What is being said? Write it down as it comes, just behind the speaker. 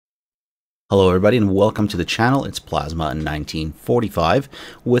Hello everybody and welcome to the channel. It's Plasma 1945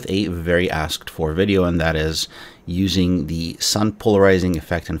 with a very asked for video, and that is using the sun polarizing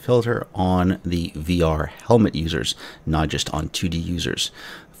effect and filter on the VR helmet users, not just on 2D users.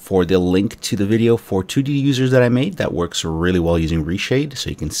 For the link to the video for 2D users that I made, that works really well using reshade, so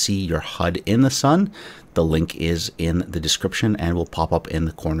you can see your HUD in the sun. The link is in the description and will pop up in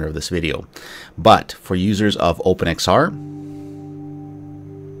the corner of this video. But for users of OpenXR,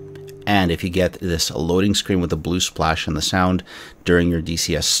 and if you get this loading screen with the blue splash and the sound during your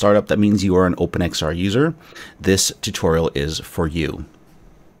DCS startup, that means you are an OpenXR user. This tutorial is for you.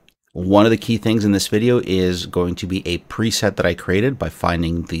 One of the key things in this video is going to be a preset that I created by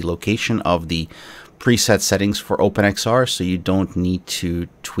finding the location of the preset settings for OpenXR, so you don't need to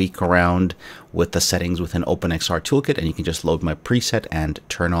tweak around with the settings within OpenXR Toolkit, and you can just load my preset and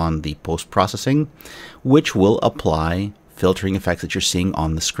turn on the post-processing, which will apply filtering effects that you're seeing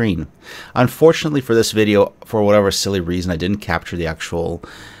on the screen. Unfortunately for this video, for whatever silly reason, I didn't capture the actual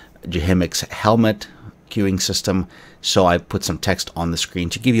Jahimic's helmet queuing system, so I put some text on the screen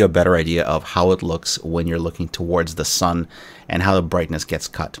to give you a better idea of how it looks when you're looking towards the sun and how the brightness gets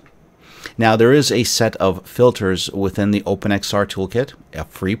cut. Now, there is a set of filters within the OpenXR Toolkit, a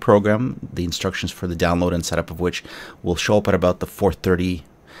free program, the instructions for the download and setup of which will show up at about the 4:30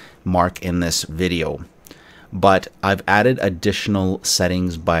 mark in this video. But I've added additional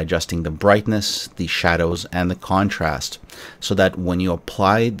settings by adjusting the brightness, the shadows, and the contrast, so that when you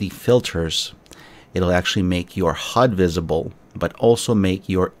apply the filters, it'll actually make your HUD visible, but also make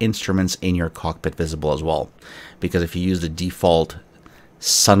your instruments in your cockpit visible as well. Because if you use the default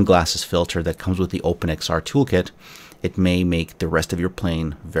sunglasses filter that comes with the OpenXR Toolkit, it may make the rest of your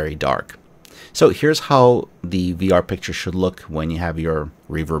plane very dark. So here's how the VR picture should look when you have your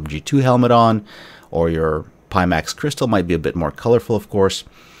Reverb G2 helmet on, or your Pimax Crystal. Might be a bit more colorful, of course,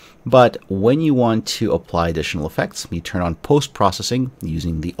 but when you want to apply additional effects, you turn on post-processing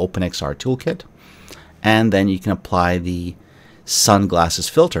using the OpenXR Toolkit, and then you can apply the sunglasses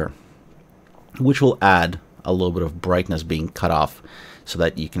filter, which will add a little bit of brightness being cut off so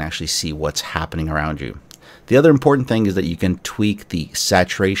that you can actually see what's happening around you. The other important thing is that you can tweak the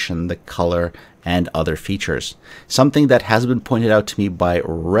saturation, the color, and other features. Something that has been pointed out to me by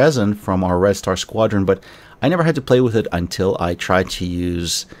Resin from our Red Star Squadron, but I never had to play with it until I tried to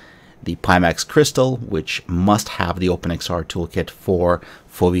use the Pimax Crystal, which must have the OpenXR Toolkit for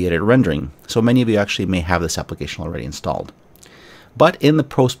foveated rendering. So many of you actually may have this application already installed. But in the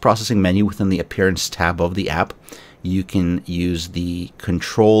post-processing menu within the Appearance tab of the app, you can use the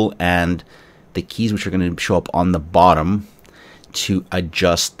control and the keys, which are going to show up on the bottom, to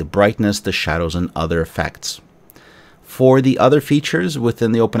adjust the brightness, the shadows, and other effects. For the other features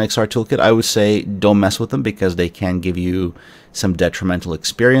within the OpenXR Toolkit, I would say don't mess with them because they can give you some detrimental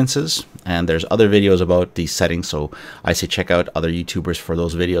experiences. And there's other videos about these settings, so I say check out other YouTubers for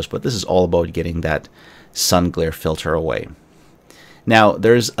those videos. But this is all about getting that sun glare filter away. Now,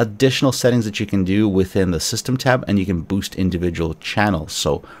 there's additional settings that you can do within the System tab, and you can boost individual channels,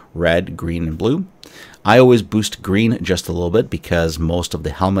 so red, green, and blue. I always boost green just a little bit because most of the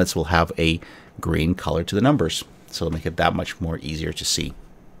helmets will have a green color to the numbers, so it'll make it that much more easier to see.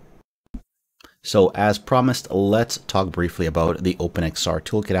 So as promised, let's talk briefly about the OpenXR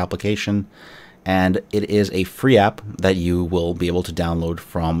Toolkit application. And it is a free app that you will be able to download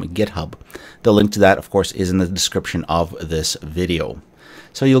from GitHub. The link to that, of course, is in the description of this video.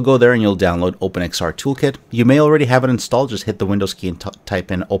 So you'll go there and you'll download OpenXR Toolkit. You may already have it installed. Just hit the Windows key and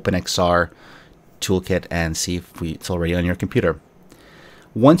type in OpenXR Toolkit and see if it's already on your computer.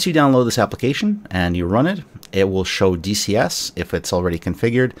 Once you download this application and you run it, it will show DCS if it's already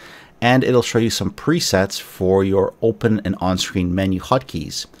configured, and it'll show you some presets for your open and on-screen menu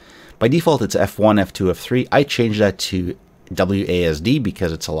hotkeys. By default, it's F1, F2, F3. I changed that to WASD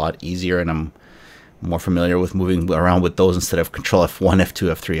because it's a lot easier and I'm more familiar with moving around with those instead of Control F1,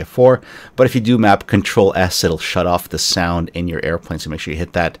 F2, F3, F4. But if you do map Control S, it'll shut off the sound in your airplane. So make sure you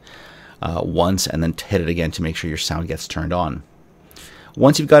hit that once and then hit it again to make sure your sound gets turned on.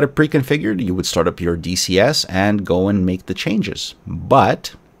 Once you've got it pre-configured, you would start up your DCS and go and make the changes.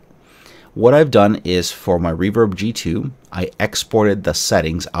 But what I've done is for my Reverb G2, I exported the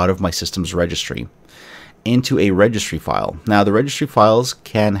settings out of my system's registry into a registry file. Now, the registry files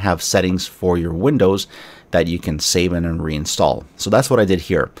can have settings for your Windows that you can save in and reinstall. So that's what I did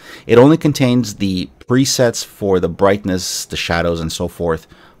here. It only contains the presets for the brightness, the shadows, and so forth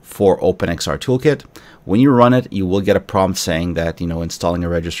for OpenXR Toolkit. When you run it, you will get a prompt saying that, installing a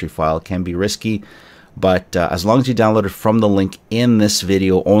registry file can be risky, but as long as you download it from the link in this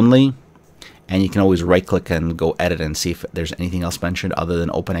video only, and you can always right click and go edit and see if there's anything else mentioned other than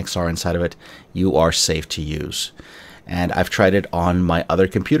OpenXR inside of it. You are safe to use. And I've tried it on my other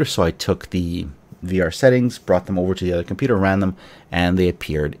computer, so I took the VR settings, brought them over to the other computer, ran them, and they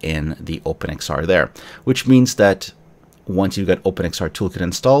appeared in the OpenXR there, which means that once you've got OpenXR Toolkit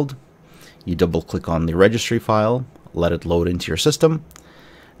installed, you double click on the registry file, let it load into your system,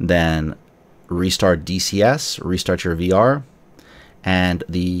 then restart DCS, restart your VR, and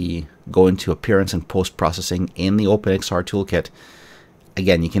go into appearance and post-processing in the OpenXR Toolkit.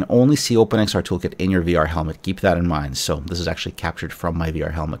 Again, you can only see OpenXR Toolkit in your VR helmet. Keep that in mind. So this is actually captured from my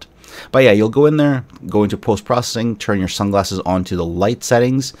VR helmet. But yeah, you'll go in there, go into post-processing, turn your sunglasses on to the light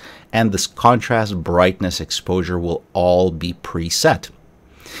settings, and this contrast, brightness, exposure will all be preset.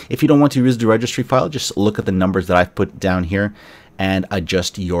 If you don't want to use the registry file, just look at the numbers that I've put down here and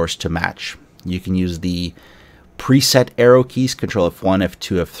adjust yours to match. You can use the preset arrow keys, Control F1,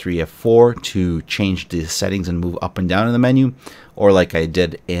 F2, F3, F4 to change the settings and move up and down in the menu. Or like I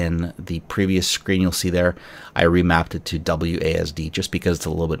did in the previous screen, you'll see there, I remapped it to WASD just because it's a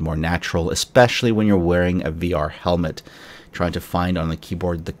little bit more natural, especially when you're wearing a VR helmet. Trying to find on the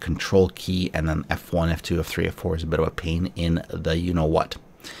keyboard the Control key and then F1, F2, F3, F4 is a bit of a pain in the you-know-what.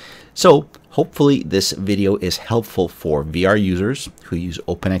 So hopefully this video is helpful for VR users who use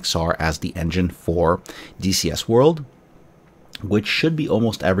OpenXR as the engine for DCS World, which should be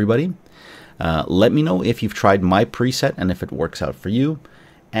almost everybody. Let me know if you've tried my preset and if it works out for you.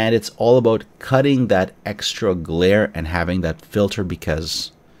 And it's all about cutting that extra glare and having that filter,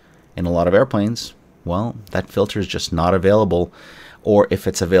 because in a lot of airplanes, well, that filter is just not available. Or if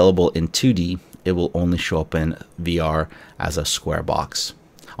it's available in 2D, it will only show up in VR as a square box.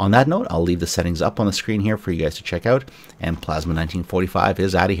 On that note, I'll leave the settings up on the screen here for you guys to check out. And Plasma 1945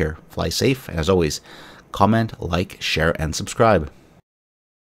 is out of here. Fly safe, and as always, comment, like, share, and subscribe.